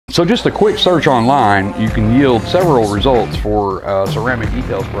So just a quick search online, you can yield several results for ceramic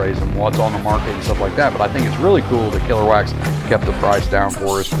detail sprays and what's on the market and stuff like that. But I think it's really cool that Killer Wax kept the price down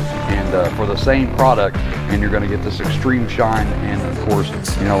for us, and for the same product, and you're going to get this extreme shine, and of course,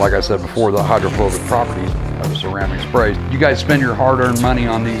 you know, like I said before, the hydrophobic properties of ceramic sprays. You guys spend your hard-earned money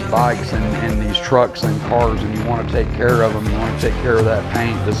on these bikes and these trucks and cars, and you want to take care of them, you want to take care of that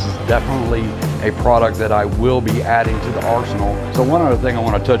paint. This is definitely a product that I will be adding to the arsenal. So one other thing I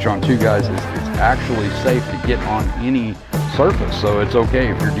want to touch on too, guys, is it's actually safe to get on any surface. So it's okay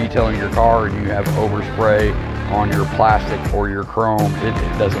if you're detailing your car and you have overspray on your plastic or your chrome, it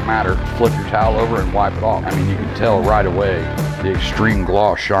doesn't matter. Flip your towel over and wipe it off. I mean, you can tell right away the extreme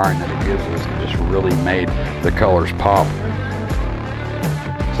gloss shine that it gives us. It just really made the colors pop.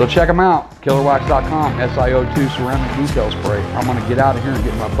 So check them out, killerwax.com, Sio2 ceramic detail spray. I'm gonna get out of here and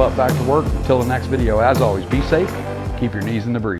get my butt back to work. Until the next video, as always, be safe, keep your knees in the breeze.